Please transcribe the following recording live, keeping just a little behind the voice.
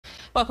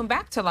Welcome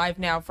back to Live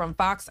Now from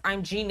Fox.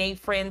 I'm Jeanne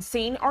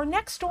Francine. Our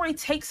next story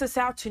takes us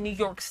out to New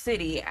York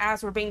City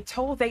as we're being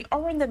told they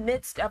are in the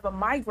midst of a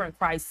migrant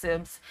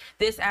crisis.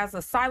 This as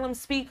asylum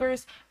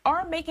seekers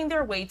are making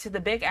their way to the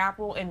Big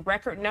Apple in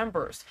record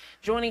numbers.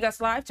 Joining us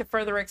live to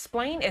further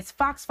explain is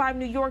Fox 5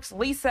 New York's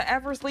Lisa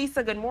Evers.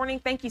 Lisa, good morning.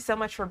 Thank you so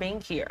much for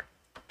being here.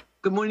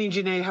 Good morning,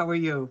 Jeanne. How are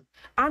you?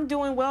 I'm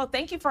doing well.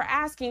 Thank you for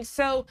asking.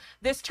 So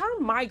this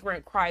term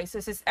migrant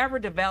crisis is ever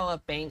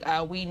developing.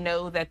 We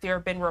know that there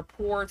have been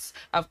reports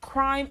of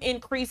crime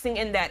increasing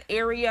in that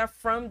area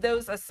from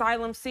those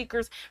asylum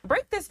seekers.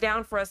 Break this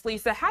down for us,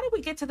 Lisa. How did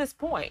we get to this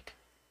point?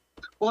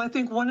 Well, I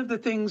think one of the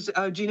things,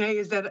 Jeanne,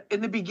 is that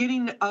in the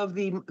beginning of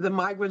the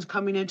migrants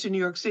coming into New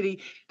York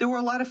City, there were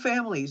a lot of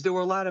families. There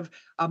were a lot of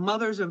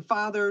mothers and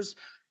fathers,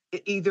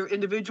 either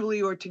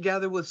individually or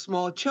together with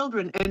small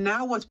children. And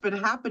now what's been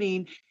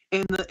happening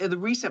in the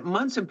recent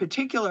months in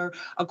particular,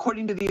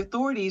 according to the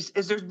authorities,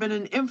 is there's been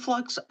an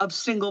influx of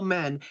single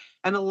men.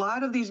 And a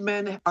lot of these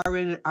men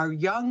are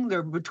young.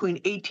 They're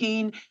between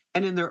 18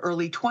 and in their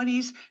early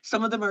 20s.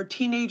 Some of them are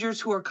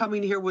teenagers who are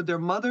coming here with their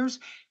mothers.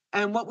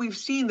 And what we've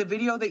seen, the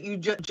video that you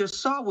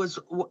just saw was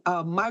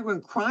a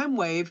migrant crime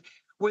wave,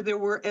 where there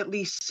were at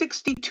least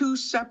 62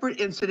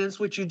 separate incidents,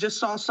 which you just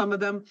saw some of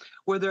them,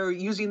 where they're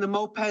using the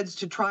mopeds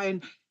to try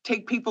and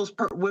take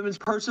women's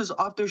purses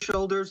off their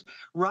shoulders,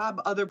 rob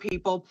other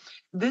people.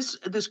 This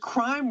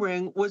crime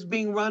ring was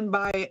being run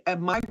by a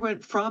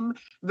migrant from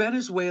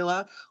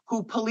Venezuela,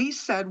 who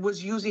police said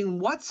was using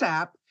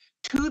WhatsApp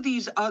to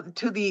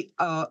the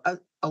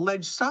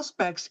alleged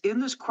suspects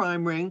in this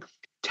crime ring,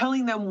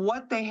 telling them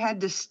what they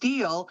had to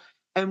steal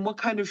and what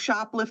kind of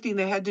shoplifting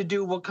they had to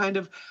do, what kind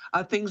of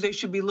things they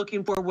should be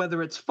looking for,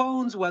 whether it's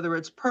phones, whether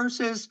it's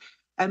purses,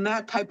 and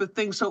that type of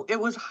thing. So it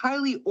was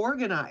highly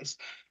organized.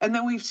 And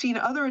then we've seen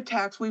other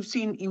attacks. We've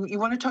seen, you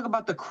want to talk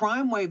about the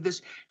crime wave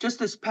this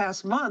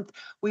past month,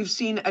 we've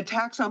seen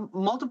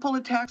multiple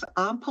attacks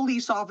on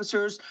police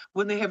officers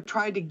when they have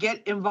tried to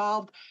get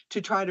involved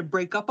to try to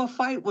break up a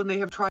fight, when they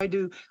have tried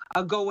to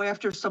go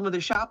after some of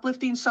the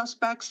shoplifting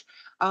suspects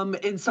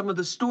in some of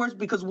the stores,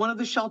 because one of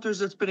the shelters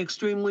that's been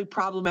extremely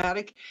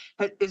problematic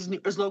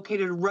is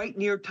located right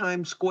near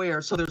Times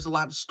Square. So there's a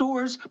lot of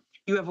stores.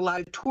 You have a lot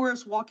of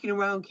tourists walking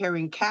around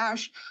carrying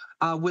cash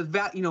with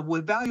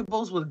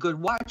valuables, with good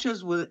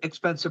watches, with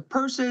expensive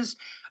purses,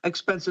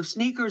 expensive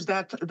sneakers,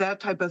 that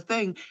type of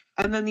thing.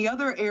 And then the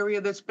other area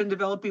that's been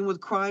developing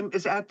with crime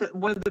is at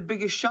one of the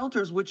biggest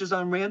shelters, which is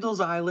on Randall's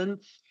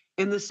Island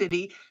in the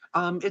city.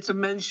 It's a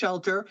men's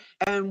shelter,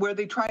 and where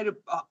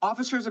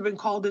officers have been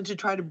called in to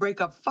try to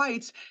break up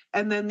fights,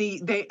 and then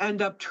they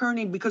end up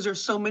turning, because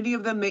there's so many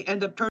of them, they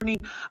end up turning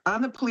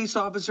on the police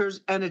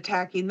officers and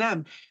attacking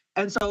them.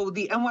 And so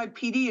the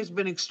NYPD has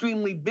been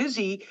extremely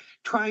busy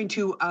trying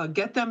to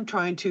get them,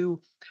 trying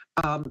to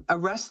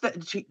arrest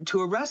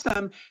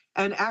them.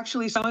 And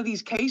actually, some of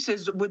these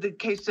cases, with the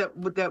case that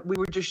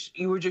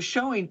you were just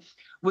showing,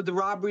 with the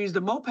robberies,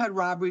 the moped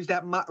robberies,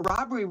 that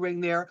robbery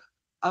ring there,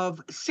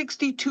 of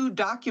 62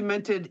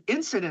 documented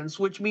incidents,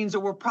 which means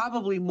there were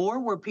probably more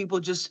where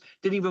people just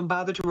didn't even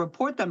bother to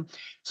report them.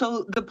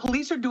 So the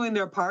police are doing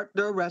their part.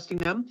 They're arresting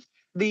them.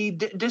 The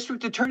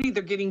district attorney,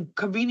 they're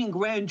convening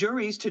grand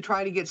juries to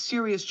try to get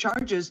serious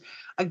charges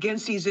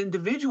against these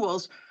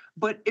individuals.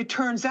 But it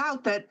turns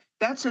out that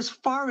that's as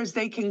far as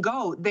they can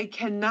go. They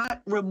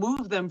cannot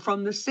remove them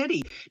from the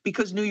city,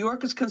 because New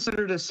York is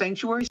considered a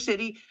sanctuary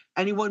city.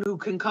 Anyone who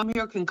can come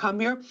here can come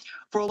here.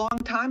 For a long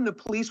time, the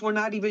police were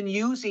not even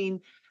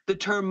using the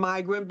term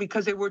migrant,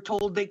 because they were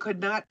told they could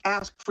not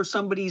ask for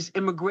somebody's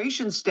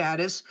immigration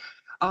status,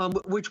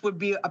 which would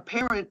be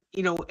apparent,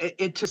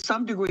 to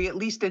some degree, at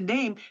least in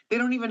name. They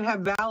don't even have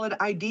valid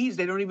IDs.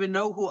 They don't even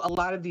know who a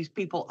lot of these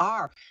people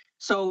are.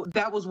 So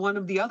that was one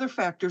of the other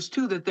factors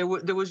too, that they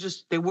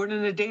weren't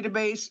in a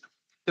database.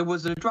 There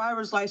wasn't a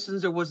driver's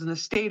license. There wasn't a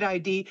state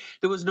ID.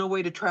 There was no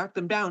way to track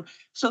them down.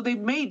 So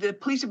the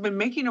police have been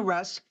making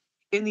arrests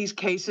in these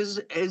cases,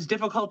 as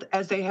difficult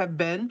as they have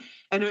been.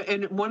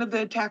 And one of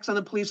the attacks on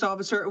the police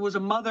officer, it was a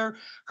mother,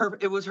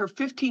 it was her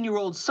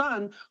 15-year-old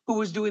son who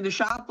was doing the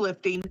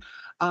shoplifting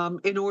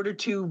in order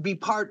to be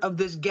part of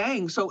this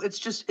gang. So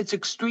it's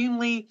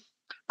extremely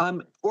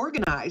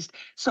organized.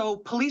 So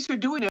police are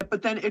doing it,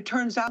 but then it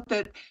turns out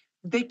that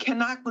they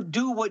cannot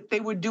do what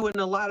they would do in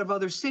a lot of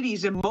other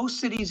cities, in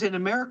most cities in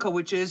America,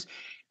 which is,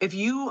 if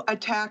you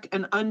attack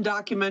an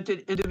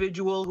undocumented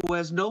individual who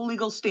has no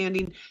legal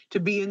standing to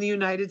be in the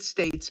United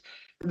States,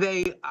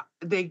 they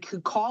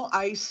could call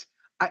ICE,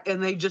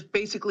 and they just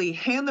basically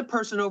hand the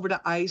person over to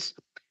ICE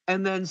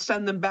and then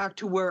send them back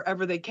to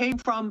wherever they came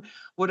from,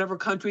 whatever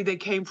country they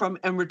came from,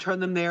 and return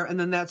them there. And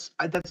then that's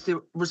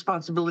the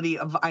responsibility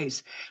of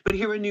ICE. But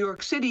here in New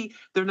York City,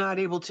 they're not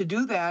able to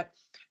do that.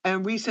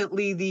 And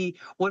recently,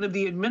 one of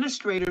the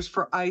administrators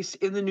for ICE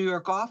in the New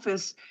York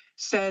office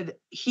said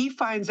he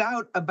finds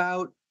out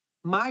about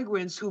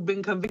migrants who've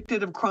been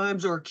convicted of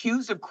crimes or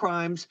accused of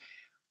crimes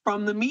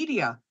from the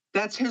media.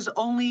 That's his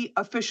only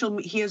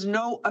he has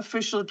no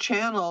official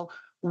channel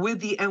with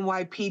the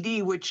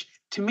NYPD, which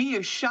to me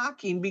is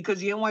shocking, because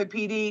the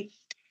NYPD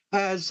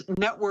has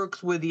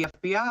networks with the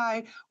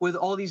FBI, with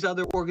all these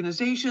other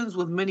organizations,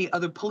 with many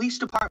other police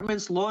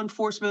departments, law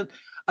enforcement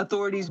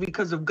authorities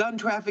because of gun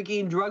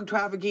trafficking, drug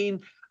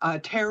trafficking,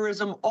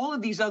 terrorism, all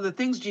of these other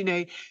things,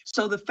 Janae.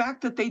 So the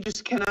fact that they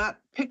just cannot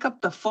pick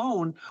up the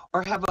phone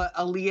or have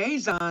a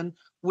liaison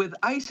with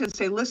ICE and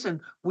say, listen,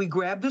 we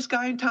grabbed this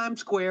guy in Times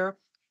Square.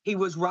 He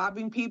was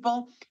robbing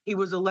people. He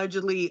was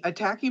allegedly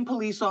attacking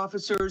police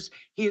officers.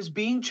 He is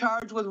being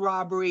charged with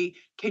robbery.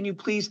 Can you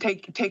please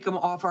take him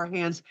off our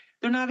hands?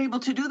 They're not able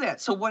to do that.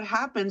 So what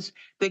happens?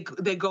 They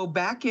go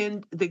back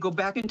in. They go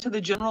back into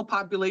the general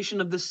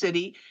population of the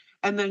city,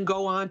 and then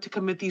go on to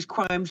commit these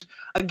crimes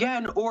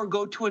again, or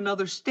go to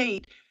another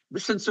state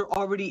since they're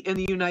already in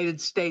the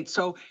United States.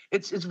 So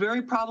it's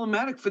very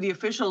problematic for the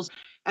officials.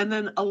 And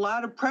then a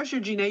lot of pressure,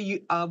 Gina.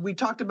 We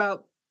talked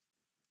about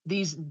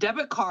these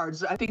debit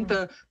cards. I think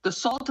the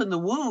salt in the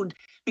wound,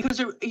 because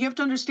you have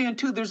to understand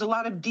too, there's a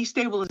lot of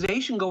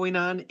destabilization going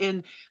on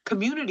in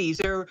communities.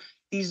 There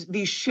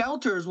these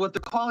shelters, what they're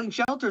calling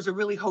shelters, are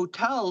really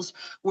hotels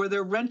where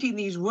they're renting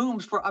these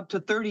rooms for up to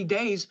 30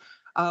 days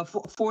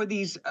for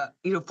these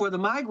for the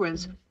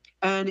migrants.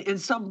 And in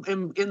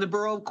the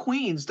borough of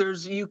Queens,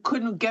 you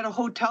couldn't get a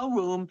hotel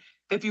room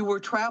if you were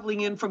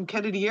traveling in from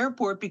Kennedy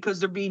Airport because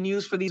they're being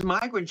used for these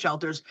migrant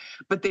shelters.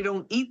 But they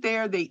don't eat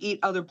there, they eat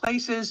other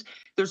places.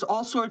 There's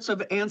all sorts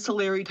of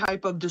ancillary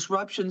type of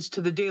disruptions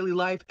to the daily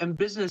life and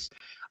business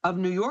of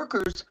New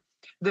Yorkers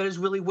that is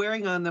really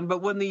wearing on them.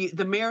 But when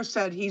the mayor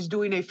said he's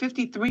doing a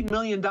 $53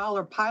 million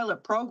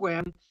pilot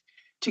program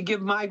to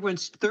give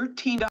migrants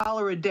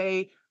 $13 a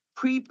day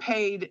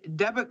prepaid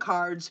debit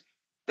cards,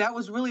 that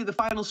was really the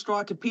final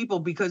straw to people,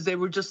 because they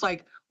were just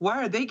like,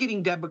 why are they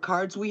getting debit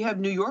cards? We have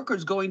New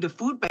Yorkers going to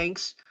food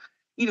banks,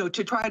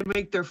 to try to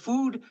make their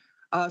food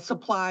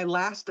supply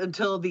last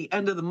until the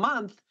end of the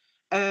month,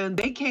 and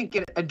they can't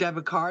get a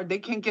debit card. They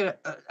can't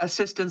get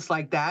assistance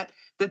like that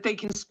they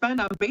can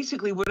spend on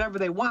basically whatever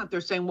they want.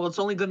 They're saying, well, it's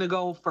only going to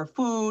go for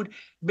food,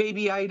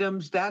 baby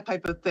items, that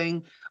type of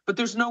thing. But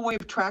there's no way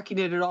of tracking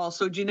it at all.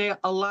 So, Janae,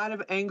 a lot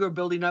of anger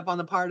building up on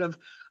the part of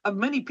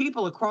many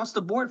people across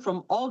the board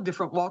from all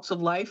different walks of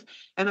life.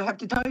 And I have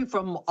to tell you,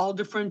 from all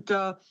different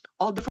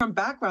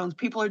backgrounds,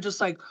 people are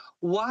just like,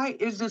 why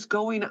is this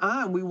going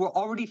on? We were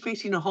already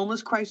facing a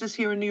homeless crisis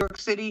here in New York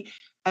City.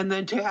 And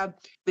then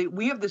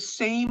we have the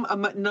same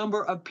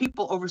number of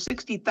people, over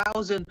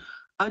 60,000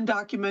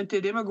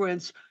 undocumented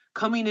immigrants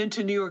coming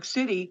into New York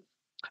City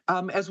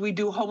as we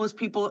do homeless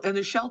people in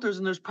the shelters.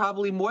 And there's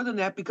probably more than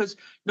that because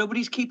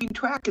nobody's keeping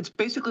track. It's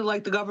basically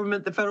like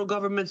the federal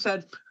government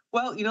said,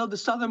 well, the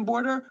southern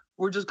border,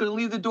 we're just going to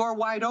leave the door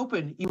wide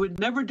open. You would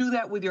never do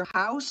that with your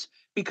house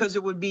because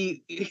it would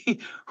be,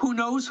 who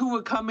knows who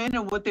would come in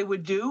and what they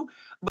would do.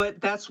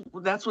 But that's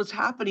what's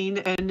happening.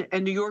 And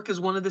New York is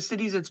one of the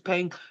cities that's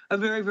paying a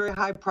very, very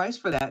high price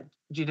for that,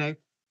 Janae.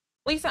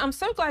 Lisa, I'm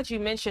so glad you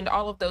mentioned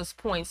all of those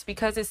points,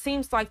 because it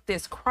seems like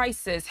this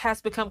crisis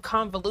has become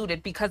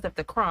convoluted because of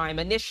the crime.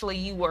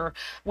 Initially,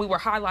 we were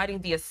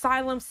highlighting the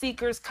asylum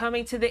seekers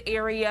coming to the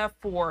area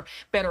for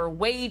better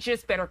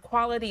wages, better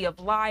quality of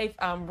life,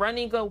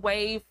 running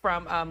away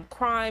from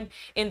crime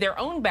in their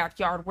own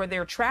backyard where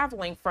they're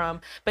traveling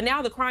from. But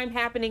now the crime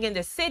happening in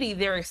the city,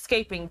 they're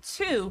escaping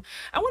too.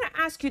 I want to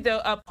ask you,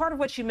 though, part of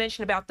what you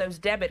mentioned about those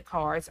debit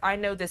cards. I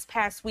know this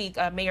past week,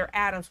 Mayor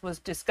Adams was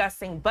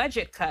discussing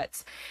budget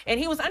cuts. And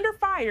he was under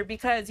fire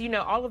because,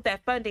 all of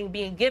that funding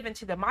being given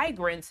to the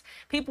migrants,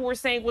 people were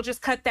saying, well,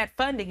 just cut that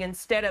funding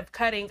instead of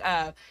cutting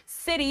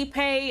city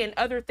pay and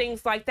other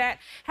things like that.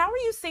 How are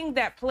you seeing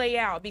that play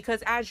out?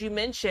 Because as you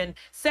mentioned,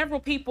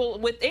 several people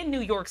within New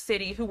York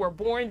City who were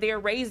born there,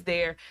 raised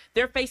there,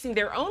 they're facing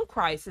their own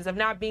crisis of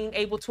not being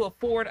able to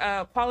afford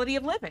a quality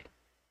of living.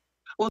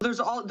 Well, there's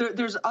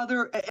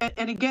other,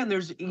 and again,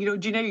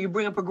 Janae, you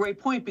bring up a great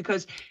point,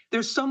 because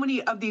there's so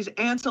many of these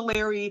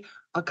ancillary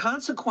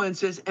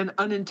consequences and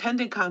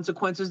unintended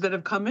consequences that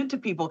have come into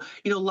people.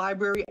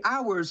 Library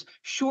hours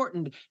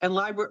shortened, and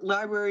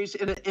libraries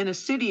in a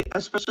city,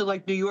 especially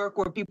like New York,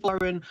 where people are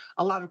in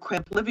a lot of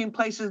cramped living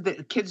places,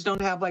 that kids don't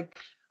have,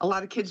 a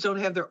lot of kids don't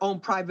have their own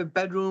private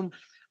bedroom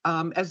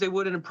as they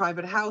would in a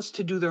private house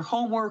to do their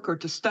homework or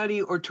to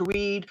study or to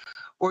read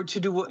or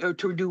to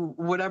do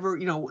whatever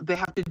they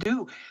have to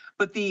do.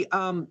 But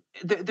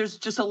there's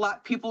just a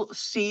lot. People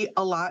see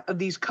a lot of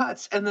these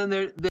cuts, and then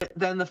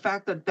the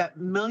fact that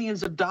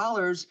millions of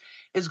dollars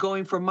is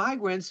going for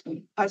migrants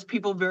has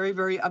people very,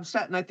 very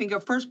upset. And I think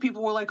at first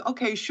people were like,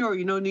 okay, sure,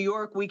 New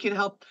York, we can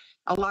help.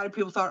 A lot of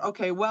people thought,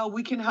 okay, well,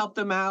 we can help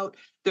them out.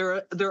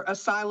 They're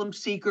asylum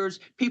seekers.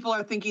 People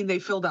are thinking they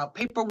filled out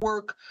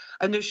paperwork.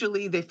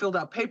 Initially, they filled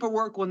out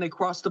paperwork when they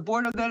crossed the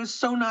border. That is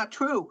so not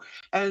true.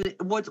 And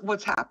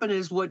what's happened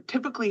is, what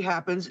typically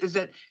happens is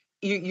that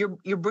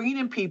you're bringing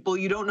in people,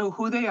 you don't know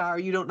who they are,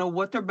 you don't know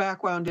what their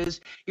background is.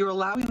 You're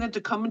allowing them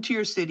to come into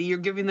your city. You're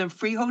giving them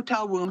free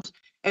hotel rooms.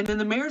 And in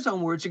the mayor's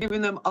own words, they're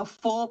giving them a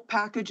full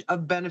package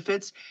of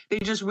benefits. They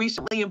just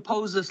recently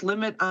imposed this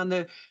limit on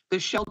the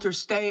shelter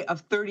stay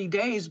of 30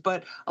 days,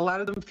 but a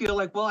lot of them feel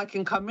like, well, I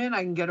can come in,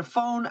 I can get a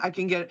phone, I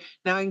can get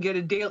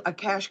a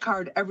cash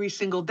card every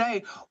single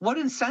day. What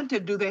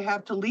incentive do they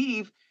have to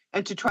leave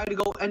and to try to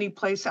go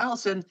anyplace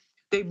else? And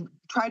they've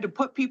tried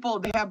to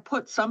they have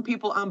put some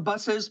people on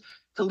buses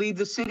to leave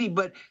the city,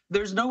 but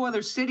there's no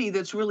other city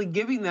that's really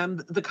giving them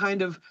the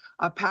kind of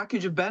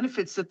package of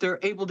benefits that they're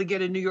able to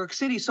get in New York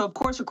City. So of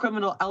course, a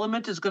criminal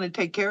element is going to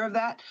take care of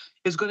that,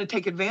 is going to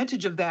take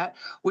advantage of that,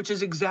 which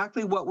is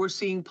exactly what we're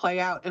seeing play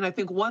out. And I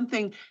think one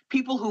thing,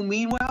 people who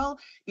mean well,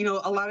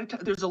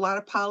 there's a lot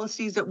of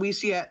policies that we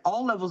see at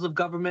all levels of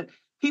government.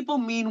 People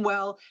mean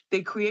well,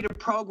 they create a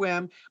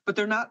program, but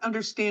they're not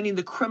understanding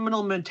the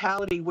criminal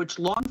mentality, which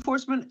law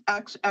enforcement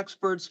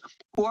experts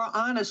who are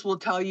honest will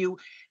tell you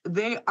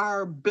they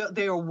are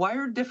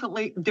wired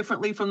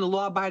differently from the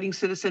law-abiding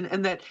citizen,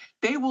 and that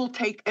they will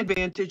take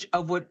advantage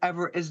of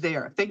whatever is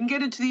there. If they can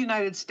get into the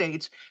United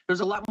States,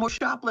 there's a lot more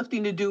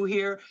shoplifting to do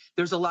here.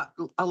 There's a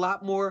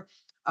lot more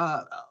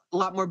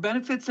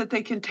benefits that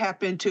they can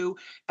tap into.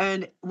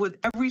 And with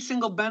every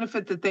single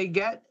benefit that they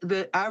get,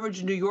 the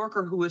average New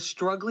Yorker who is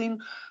struggling,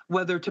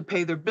 whether to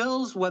pay their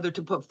bills, whether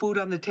to put food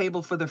on the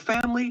table for their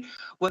family,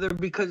 whether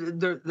because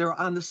they're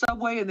on the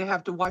subway and they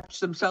have to watch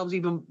themselves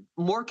even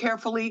more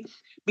carefully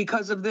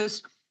because of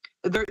this,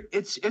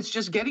 it's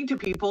just getting to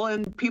people.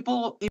 And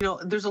people,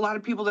 there's a lot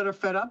of people that are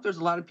fed up. There's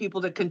a lot of people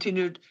that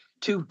continue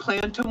to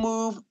plan to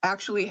move,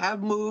 actually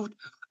have moved,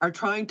 are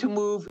trying to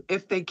move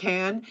if they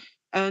can.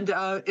 And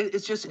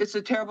it's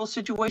a terrible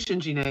situation,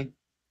 Janae.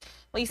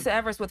 Lisa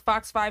Evers with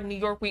Fox 5 New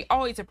York. We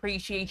always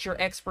appreciate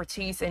your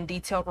expertise and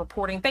detailed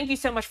reporting. Thank you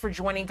so much for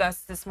joining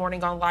us this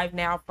morning on Live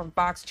Now from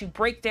Fox to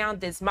break down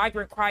this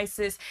migrant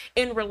crisis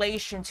in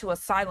relation to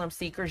asylum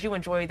seekers. You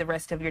enjoy the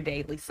rest of your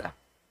day, Lisa.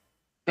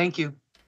 Thank you.